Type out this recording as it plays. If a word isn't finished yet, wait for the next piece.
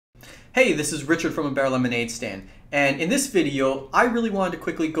Hey, this is Richard from A Bear Lemonade Stand, and in this video I really wanted to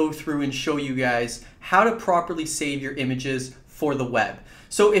quickly go through and show you guys how to properly save your images for the web.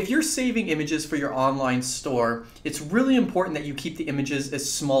 So if you're saving images for your online store, it's really important that you keep the images as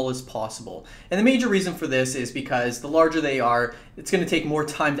small as possible. And the major reason for this is because the larger they are, it's going to take more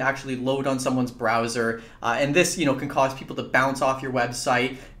time to actually load on someone's browser, and this can cause people to bounce off your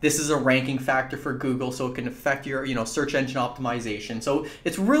website. This is a ranking factor for Google, so it can affect your search engine optimization. So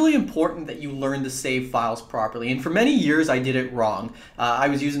it's really important that you learn to save files properly. And for many years I did it wrong. I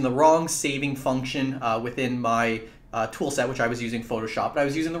was using the wrong saving function within my tool set, which I was using Photoshop, but I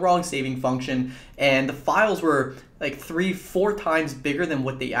was using the wrong saving function, and the files were like 3-4 times bigger than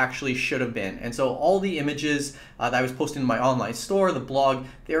what they actually should have been. And so all the images that I was posting in my online store, the blog,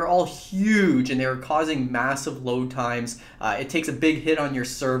 they're all huge and they're causing massive load times. It takes a big hit on your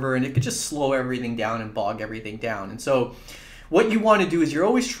server and it could just slow everything down and bog everything down. And so what you want to do is you're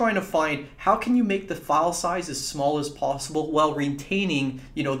always trying to find how can you make the file size as small as possible while retaining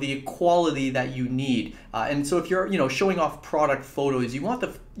the quality that you need. And so if you're showing off product photos, you want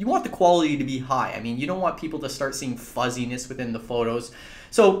the quality to be high. I mean, you don't want people to start seeing fuzziness within the photos.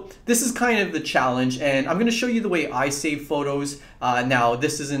 So this is kind of the challenge, and I'm going to show you the way I save photos. Now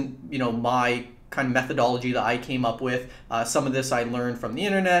this isn't my kind of methodology that I came up with. Some of this I learned from the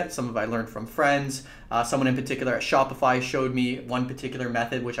internet, some of it I learned from friends. Someone in particular at Shopify showed me one particular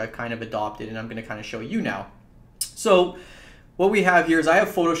method which I've kind of adopted, and I'm going to kind of show you now. So what we have here is I have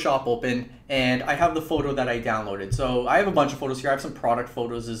Photoshop open and I have the photo that I downloaded. So I have a bunch of photos here. I have some product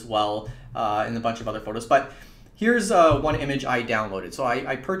photos as well, and a bunch of other photos, but here's one image I downloaded. So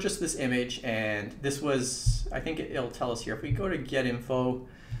I purchased this image, and this was, I think it'll tell us here. If we go to get info,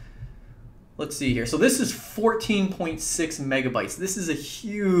 let's see here. So this is 14.6 megabytes. This is a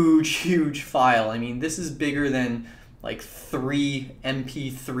huge file. I mean, this is bigger than like 3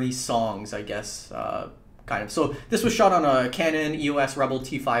 MP3 songs, I guess, kind of. So this was shot on a Canon EOS Rebel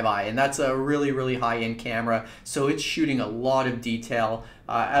T5i, and that's a really high-end camera. So it's shooting a lot of detail,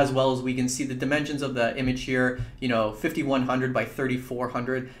 as well as we can see the dimensions of the image here, 5100 by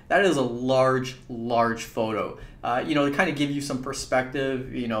 3400. That is a large photo. To kind of give you some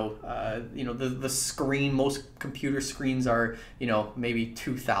perspective, the screen, most computer screens are, maybe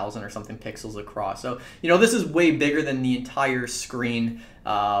 2000 or something pixels across. So, this is way bigger than the entire screen.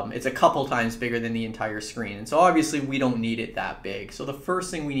 It's a couple times bigger than the entire screen. And so obviously we don't need it that big. So the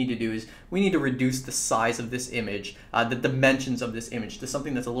first thing we need to do is we need to reduce the size of this image, the dimensions of this image, to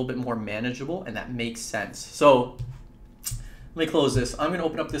something that's a little bit more manageable and that makes sense. So let me close this. I'm going to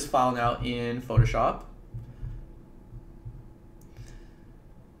open up this file now in Photoshop.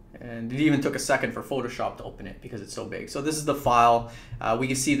 And it even took a second for Photoshop to open it because it's so big. So this is the file. We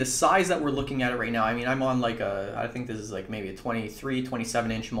can see the size that we're looking at it right now. I mean, I'm on like I think this is like maybe a 23,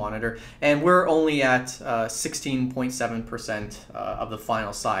 27-inch monitor, and we're only at 16.7% of the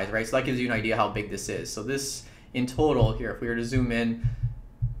final size, right? So that gives you an idea how big this is. So this in total here, if we were to zoom in,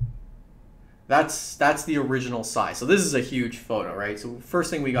 that's the original size. So this is a huge photo, right? So first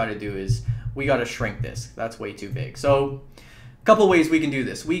thing we got to do is we got to shrink this. That's way too big. So a couple ways we can do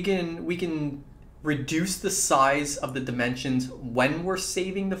this. We can reduce the size of the dimensions when we're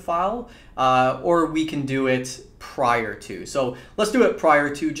saving the file, or we can do it prior to. So let's do it prior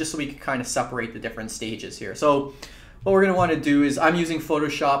to, just so we can kind of separate the different stages here. So what we're going to want to do is, I'm using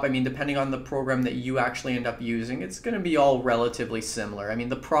Photoshop. I mean, depending on the program that you actually end up using, it's going to be all relatively similar. I mean,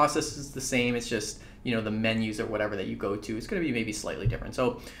 the process is the same. It's just the menus or whatever that you go to, it's going to be maybe slightly different.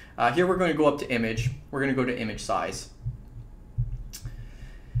 So here we're going to go up to image. We're going to go to image size.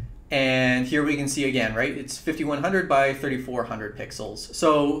 And here we can see again, right? It's 5100 by 3400 pixels.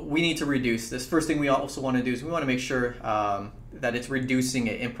 So we need to reduce this. First thing we also want to do is we want to make sure that it's reducing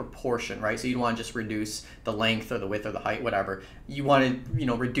it in proportion, right? So you don't want to just reduce the length or the width or the height, whatever. You want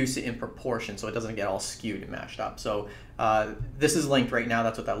to, reduce it in proportion so it doesn't get all skewed and mashed up. So this is linked right now.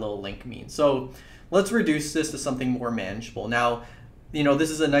 That's what that little link means. So let's reduce this to something more manageable. Now, this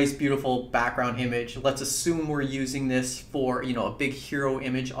is a nice, beautiful background image. Let's assume we're using this for, a big hero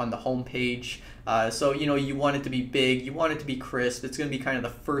image on the home page. So, you want it to be big, you want it to be crisp. It's going to be kind of the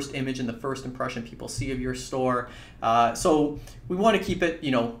first image and the first impression people see of your store. So we want to keep it,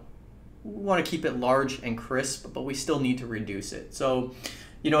 large and crisp, but we still need to reduce it. So,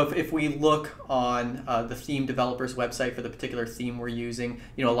 if we look on the theme developer's website for the particular theme we're using,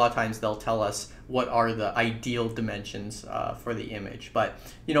 a lot of times they'll tell us what are the ideal dimensions for the image. But,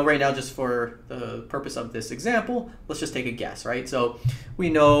 right now, just for the purpose of this example, let's just take a guess, right? So we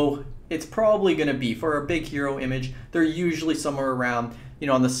know it's probably going to be, for a big hero image, they're usually somewhere around,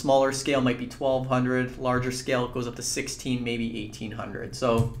 on the smaller scale might be 1200, larger scale it goes up to 16, maybe 1800.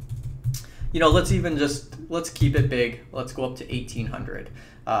 So let's keep it big. Let's go up to 1800.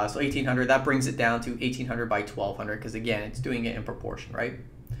 So 1800, that brings it down to 1800 by 1200, because again, it's doing it in proportion, right?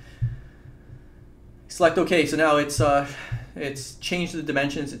 Select OK. So now it's changed the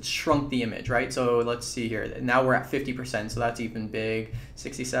dimensions. It's shrunk the image, right? So let's see here. Now we're at 50%. So that's even big.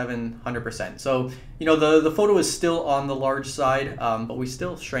 67, 100%. So the photo is still on the large side, but we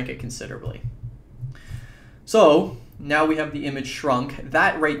still shrank it considerably. So now we have the image shrunk.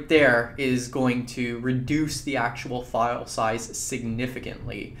 That right there is going to reduce the actual file size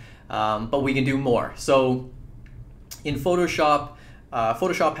significantly, but we can do more. So in Photoshop,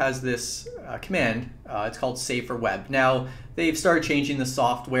 Photoshop has this command. It's called Save for Web. Now they've started changing the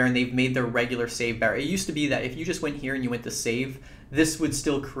software and they've made their regular save better. It used to be that if you just went here and you went to save, this would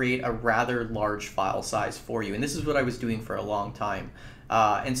still create a rather large file size for you. And this is what I was doing for a long time.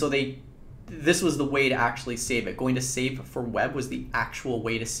 And so this was the way to actually save it. Going to Save for Web was the actual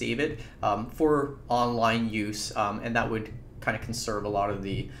way to save it for online use, and that would kind of conserve a lot of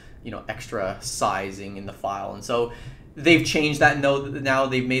the extra sizing in the file. And so they've changed that. Now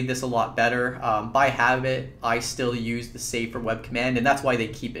they've made this a lot better. By habit, I still use the Save for Web command, and that's why they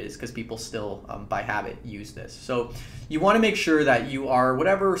keep it, is because people still by habit use this. So you want to make sure that you are,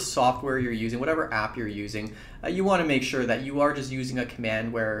 whatever software you're using, whatever app you're using, you want to make sure that you are just using a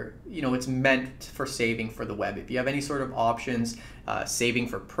command where it's meant for saving for the web. If you have any sort of options, saving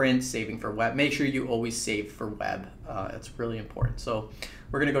for print, saving for web, make sure you always save for web. That's really important. So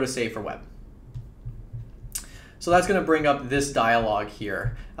we're going to go to Save for Web. So that's going to bring up this dialog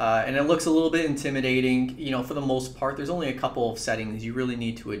here, and it looks a little bit intimidating. For the most part, there's only a couple of settings you really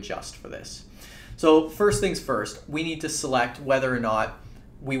need to adjust for this. So first things first, we need to select whether or not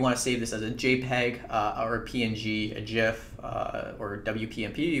we want to save this as a JPEG or a PNG, a GIF, or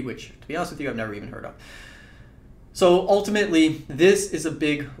WPMP, which, to be honest with you, I've never even heard of. So ultimately, this is a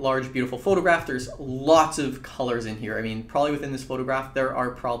big, large, beautiful photograph. There's lots of colors in here. I mean, probably within this photograph, there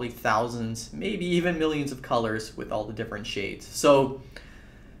are probably thousands, maybe even millions of colors with all the different shades. So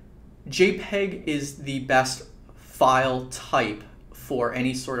JPEG is the best file type for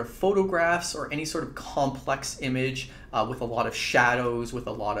any sort of photographs or any sort of complex image with a lot of shadows, with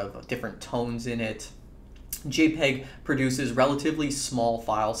a lot of different tones in it. JPEG produces relatively small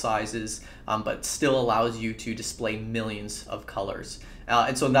file sizes, but still allows you to display millions of colors.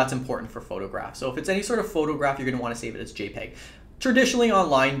 And so that's important for photographs. So if it's any sort of photograph, you're going to want to save it as JPEG. Traditionally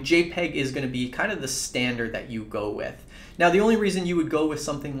online, JPEG is going to be kind of the standard that you go with. Now, the only reason you would go with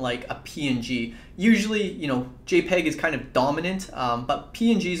something like a PNG, usually, JPEG is kind of dominant, but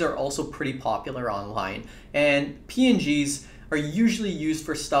PNGs are also pretty popular online. And PNGs are usually used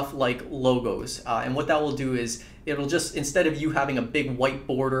for stuff like logos. And what that will do is it'll just, instead of you having a big white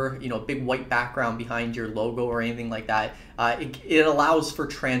border, a big white background behind your logo or anything like that, it allows for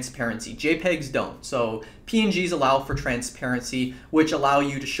transparency. JPEGs don't. So PNGs allow for transparency, which allow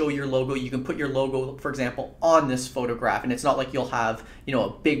you to show your logo. You can put your logo, for example, on this photograph, and it's not like you'll have, a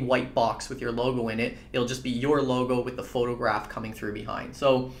big white box with your logo in it. It'll just be your logo with the photograph coming through behind.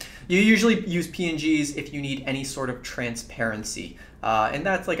 So you usually use PNGs if you need any sort of transparency. And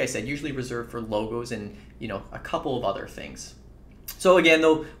that's, like I said, usually reserved for logos and, a couple of other things. So again,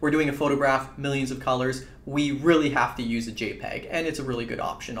 though, we're doing a photograph, millions of colors, we really have to use a JPEG, and it's a really good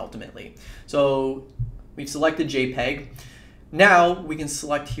option ultimately. So we've selected JPEG. Now we can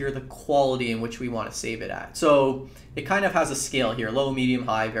select here the quality in which we want to save it at. So it kind of has a scale here: low, medium,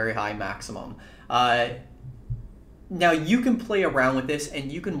 high, very high, maximum. Now you can play around with this and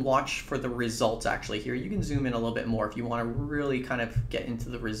you can watch for the results actually here. You can zoom in a little bit more if you want to really kind of get into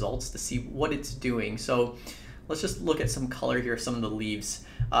the results to see what it's doing. So let's just look at some color here, some of the leaves.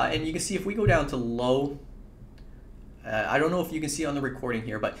 And you can see if we go down to low, I don't know if you can see on the recording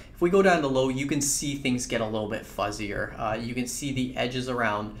here, but if we go down to low, you can see things get a little bit fuzzier. You can see the edges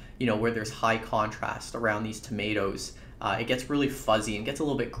around, where there's high contrast around these tomatoes. It gets really fuzzy and gets a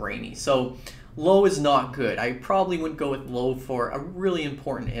little bit grainy. So low is not good. I probably wouldn't go with low for a really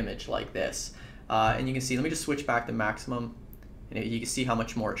important image like this. And you can see, let me just switch back to maximum, and you can see how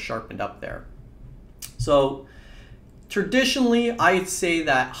much more it's sharpened up there. So traditionally, I'd say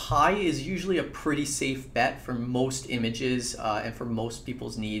that high is usually a pretty safe bet for most images and for most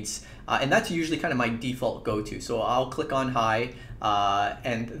people's needs. And that's usually kind of my default go-to. So I'll click on high,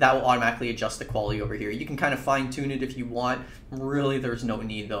 and that will automatically adjust the quality over here. You can kind of fine-tune it if you want. Really, there's no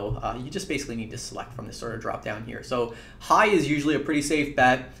need though. You just basically need to select from this sort of drop down here. So high is usually a pretty safe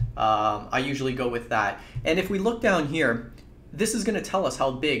bet. I usually go with that. And if we look down here, this is going to tell us how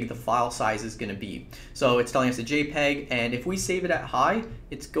big the file size is going to be. So it's telling us a JPEG, and if we save it at high,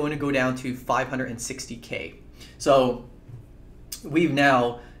 it's going to go down to 560K. So we've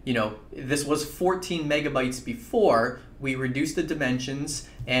now you know, this was 14 megabytes before. We reduced the dimensions,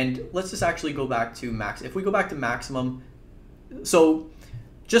 and let's just actually go back to max. If we go back to maximum, so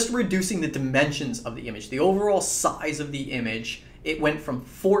just reducing the dimensions of the image, the overall size of the image, it went from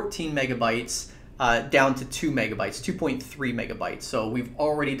 14 megabytes down to 2 megabytes, 2.3 megabytes. So we've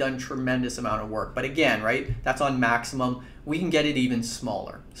already done tremendous amount of work. But again, right, that's on maximum. We can get it even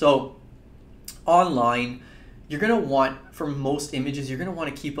smaller. So online, you're gonna want, for most images, you're gonna wanna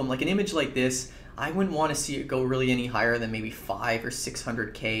keep them, like an image like this, I wouldn't wanna see it go really any higher than maybe 500 or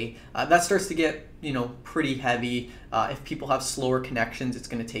 600K. That starts to get, you know, pretty heavy. If people have slower connections, it's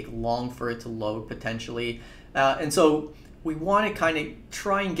gonna take long for it to load potentially. And so we want to kind of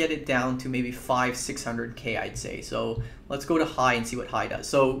try and get it down to maybe 500-600K, I'd say. So let's go to high and see what high does.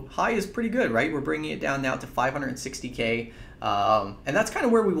 So high is pretty good, right? We're bringing it down now to 560K. And that's kind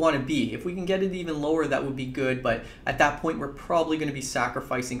of where we want to be. If we can get it even lower, that would be good. But at that point, we're probably going to be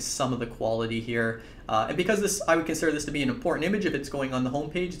sacrificing some of the quality here. And because this, I would consider this to be an important image. If it's going on the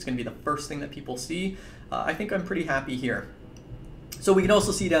homepage, it's going to be the first thing that people see. I think I'm pretty happy here. So we can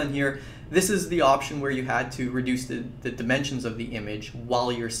also see down here, this is the option where you had to reduce the dimensions of the image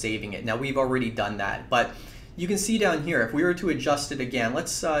while you're saving it. Now we've already done that, but you can see down here, if we were to adjust it again,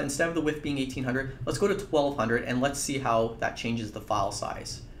 let's, instead of the width being 1800, let's go to 1200 and let's see how that changes the file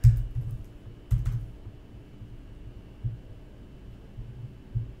size.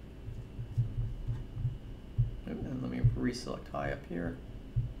 And let me reselect high up here.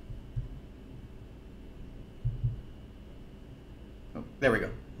 Oh, there we go.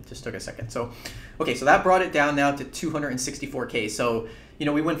 It just took a second. So, okay, so that brought it down now to 264K. So, you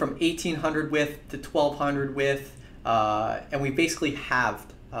know, we went from 1800 width to 1200 width, and we basically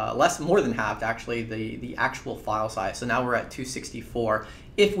halved, more than halved actually, the actual file size. So now we're at 264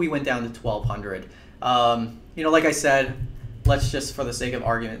 if we went down to 1200. You know, like I said, let's just, for the sake of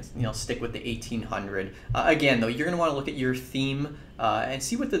argument, you know, stick with the 1800. Again, though, you're going to want to look at your theme and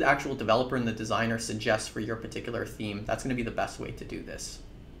see what the actual developer and the designer suggests for your particular theme. That's going to be the best way to do this.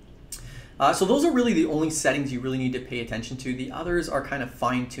 So those are really the only settings you really need to pay attention to. The others are kind of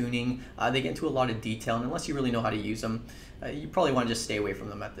fine-tuning. They get into a lot of detail, and unless you really know how to use them, you probably want to just stay away from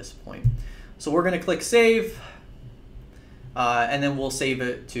them at this point. So we're going to click Save, and then we'll save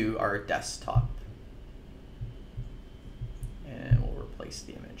it to our desktop. And we'll replace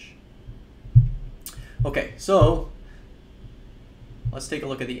the image. Okay, so let's take a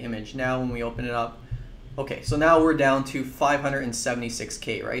look at the image now when we open it up. Okay, so now we're down to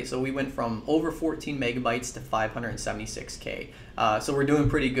 576K, right? So we went from over 14 megabytes to 576K. So we're doing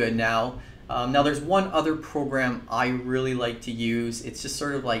pretty good now. Now there's one other program I really like to use. It's just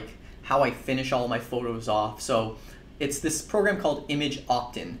sort of like how I finish all my photos off. So it's this program called Image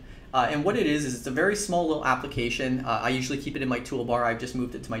Opt-in. And what it is it's a very small little application. I usually keep it in my toolbar. I've just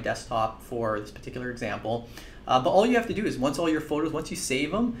moved it to my desktop for this particular example. But all you have to do is once you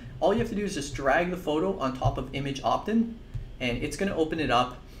save them, all you have to do is just drag the photo on top of Image Opt-in, and it's going to open it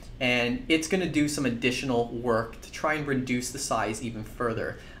up, and it's going to do some additional work to try and reduce the size even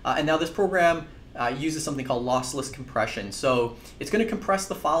further. And now this program uses something called lossless compression. So it's going to compress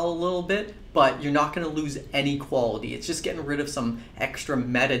the file a little bit, but you're not going to lose any quality. It's just getting rid of some extra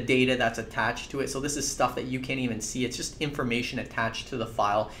metadata that's attached to it. So this is stuff that you can't even see. It's just information attached to the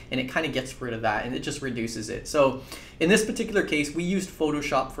file, and it kind of gets rid of that, and it just reduces it. So in this particular case, we used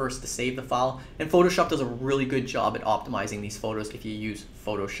Photoshop first to save the file, and Photoshop does a really good job at optimizing these photos if you use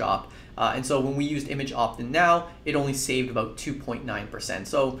Photoshop. And so when we used Image Opt-in now, it only saved about 2.9%.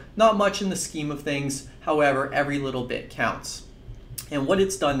 So not much in the scheme of things. However, every little bit counts. And what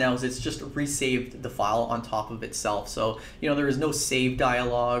it's done now is it's just resaved the file on top of itself. So, you know, there is no save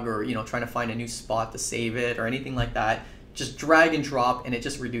dialog or, you know, trying to find a new spot to save it or anything like that. Just drag and drop, and it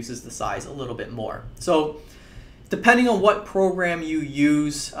just reduces the size a little bit more. So depending on what program you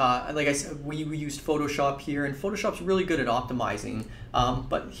use, like I said, we used Photoshop here, and Photoshop's really good at optimizing.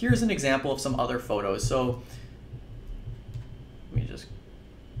 But here's an example of some other photos. So let me just,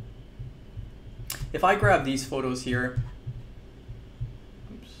 if I grab these photos here,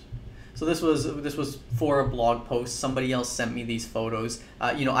 oops. So this was for a blog post. Somebody else sent me these photos.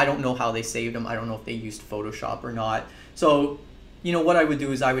 You know, I don't know how they saved them. I don't know if they used Photoshop or not. So, you know, what I would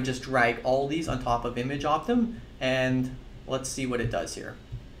do is I would just drag all these on top of Image Opt-in, and let's see what it does here.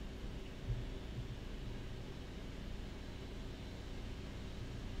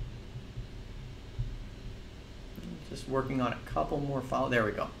 Just working on a couple more files. There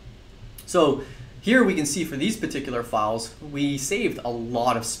we go. So here we can see for these particular files, we saved a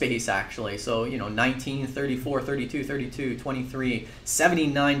lot of space actually. So, you know, 19, 34, 32, 32, 23,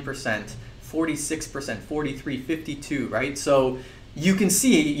 79%, 46%, 43, 52, right? So you can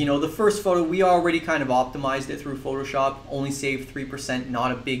see, you know, the first photo, we already kind of optimized it through Photoshop, only saved 3%,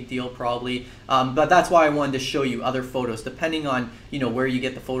 not a big deal probably. But that's why I wanted to show you other photos, depending on, you know, where you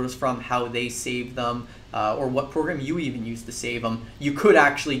get the photos from, how they save them, or what program you even use to save them. You could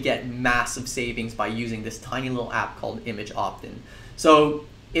actually get massive savings by using this tiny little app called Image Opt-in. So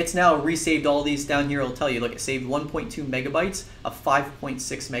it's now resaved all these down here. It'll tell you, look, it saved 1.2 megabytes of 5.6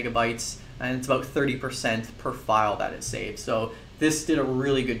 megabytes, and it's about 30% per file that it saved. So this did a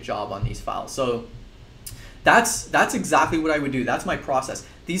really good job on these files. So that's exactly what I would do. That's my process.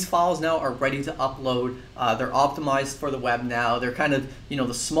 These files now are ready to upload. They're optimized for the web now. They're kind of, you know,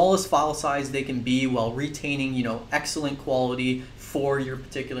 the smallest file size they can be while retaining, you know, excellent quality for your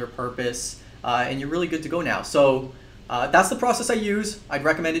particular purpose. And you're really good to go now. So that's the process I use. I'd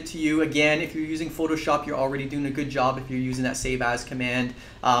recommend it to you. Again, if you're using Photoshop, you're already doing a good job if you're using that save as command.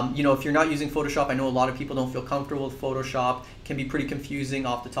 You know, if you're not using Photoshop, I know a lot of people don't feel comfortable with Photoshop. It can be pretty confusing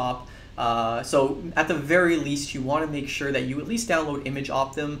off the top. So at the very least, you want to make sure that you at least download Image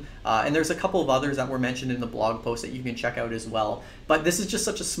Opt-in. And there's a couple of others that were mentioned in the blog post that you can check out as well. But this is just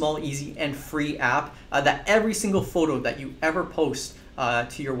such a small, easy, and free app that every single photo that you ever post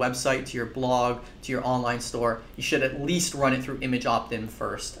to your website, to your blog, to your online store, you should at least run it through Image Opt-in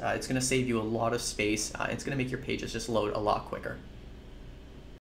first. It's going to save you a lot of space. It's going to make your pages just load a lot quicker.